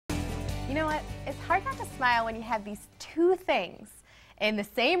You know what? It's hard not to smile when you have these two things in the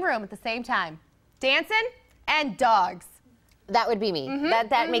same room at the same time. Dancing and dogs. That would be me.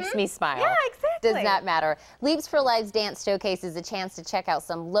 That makes me smile. Yeah, exactly. Does not matter. Leaps for Lives Dance Showcase is a chance to check out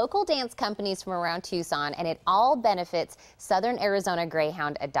some local dance companies from around Tucson, and it all benefits Southern Arizona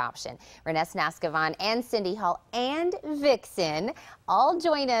Greyhound Adoption. Renee Naskavan and Cindy Hall and Vixen all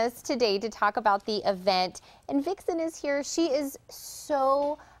join us today to talk about the event. And Vixen is here. She is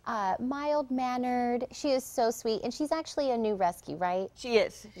so mild-mannered. She is so sweet, and she's actually a new rescue, right? She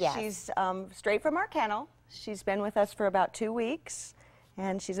is. Yes. She's straight from our kennel. She's been with us for about 2 weeks,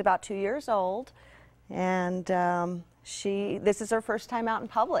 and she's about 2 years old. And this is her first time out in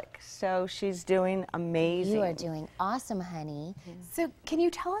public, so she's doing amazing. You are doing awesome, honey. So can you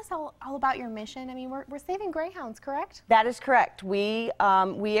tell us all about your mission? I mean, we're saving greyhounds, correct? That is correct. We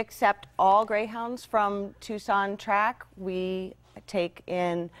accept all greyhounds from Tucson track. We take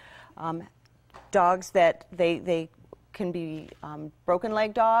in dogs that they can be broken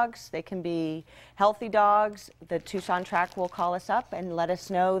leg dogs, they can be healthy dogs. The Tucson track will call us up and let us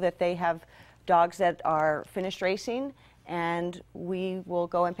know that they have dogs that are finished racing, and we will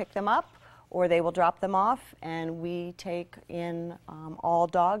go and pick them up, or they will drop them off, and we take in all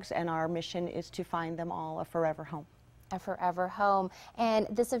dogs, and our mission is to find them all a forever home. A forever home. And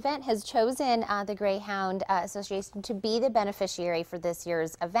this event has chosen the Greyhound Association to be the beneficiary for this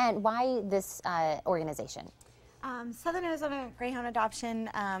year's event. Why this organization? Southern Arizona Greyhound Adoption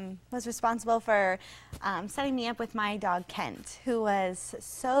was responsible for setting me up with my dog Kent, who was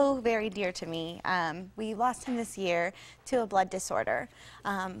so very dear to me. We lost him this year to a blood disorder,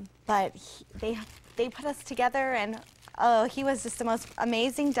 but they put us together, and oh, he was just the most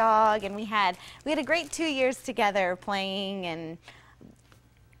amazing dog, and we had a great 2 years together playing and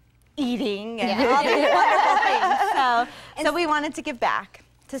eating and all these wonderful things. So we wanted to give back.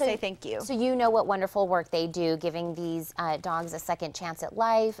 To say thank you. So you know what wonderful work they do, giving these dogs a second chance at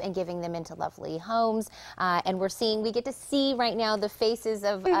life and giving them into lovely homes. And we get to see right now the faces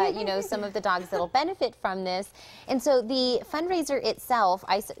of you know, some of the dogs that'll benefit from this. And so the fundraiser itself,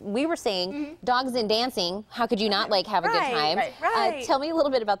 we were saying dogs and dancing. How could you not have a good time? Right. Tell me a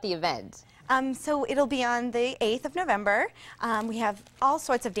little bit about the event. So it'll be on the 8th of November. We have all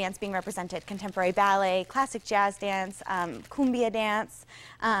sorts of dance being represented: contemporary ballet, classic jazz dance, cumbia dance,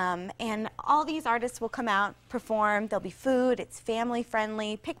 and all these artists will come out, perform. There'll be food. It's family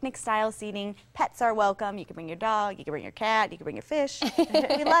friendly, picnic style seating. Pets are welcome. You can bring your dog, you can bring your cat, you can bring your fish.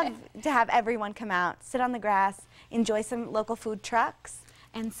 We love to have everyone come out, sit on the grass, enjoy some local food trucks,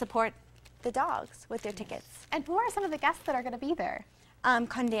 and support the dogs with their tickets. And who are some of the guests that are going to be there?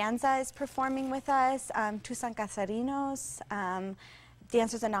 Condanza is performing with us, Tucson Casarinos,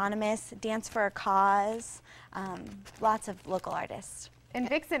 Dancers Anonymous, Dance for a Cause, lots of local artists. And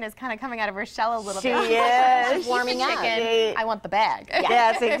Vixen is kind of coming out of her shell a little She bit. is. She's warming up. I want the bag.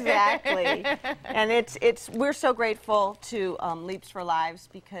 Yes, exactly. And we're so grateful to Leaps for Lives,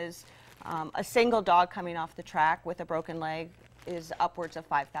 because a single dog coming off the track with a broken leg is upwards of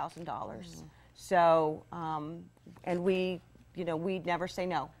 $5,000. So, and we never say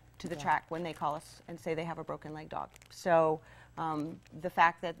no to the track when they call us and say they have a broken leg dog. So the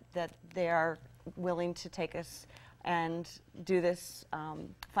fact that they are willing to take us and do this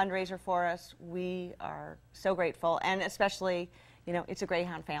fundraiser for us, we are so grateful. And especially, it's a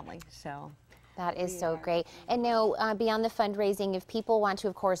Greyhound family. So that is so great. And now, beyond the fundraising, if people want to,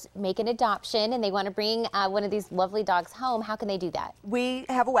 of course, make an adoption and they want to bring one of these lovely dogs home, how can they do that? We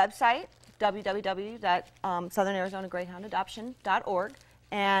have a website, www.southernarizonagreyhoundadoption.org,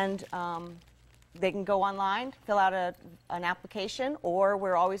 and they can go online, fill out an application, or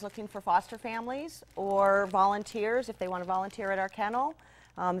we're always looking for foster families or volunteers if they want to volunteer at our kennel.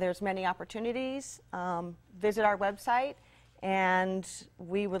 There's many opportunities. Visit our website, and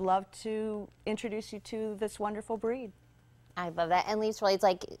we would love to introduce you to this wonderful breed. I love that. And Leaps for Lives,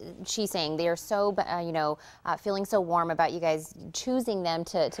 like she's saying, they are so, feeling so warm about you guys choosing them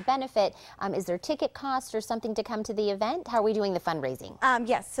to benefit. Is there ticket cost or something to come to the event? How are we doing the fundraising?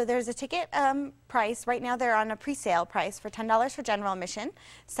 Yes, so there's a ticket price. Right now they're on a pre-sale price for $10 for general admission,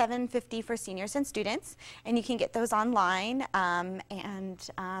 $7.50 for seniors and students. And you can get those online.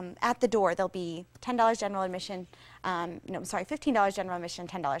 At the door, there'll be $10 general admission, $15 general admission,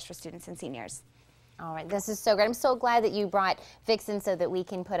 $10 for students and seniors. All right, this is so great. I'm so glad that you brought Vixen so that we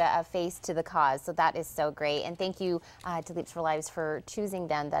can put a face to the cause. So that is so great. And thank you to Leaps for Lives for choosing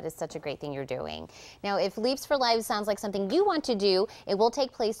them. That is such a great thing you're doing. Now, if Leaps for Lives sounds like something you want to do, it will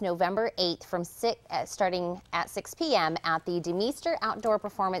take place November 8th from starting at 6 p.m. at the Demeester Outdoor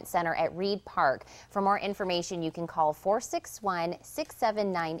Performance Center at Reed Park. For more information, you can call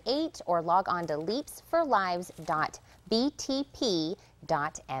 461-6798 or log on to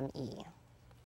leapsforlives.btp.me.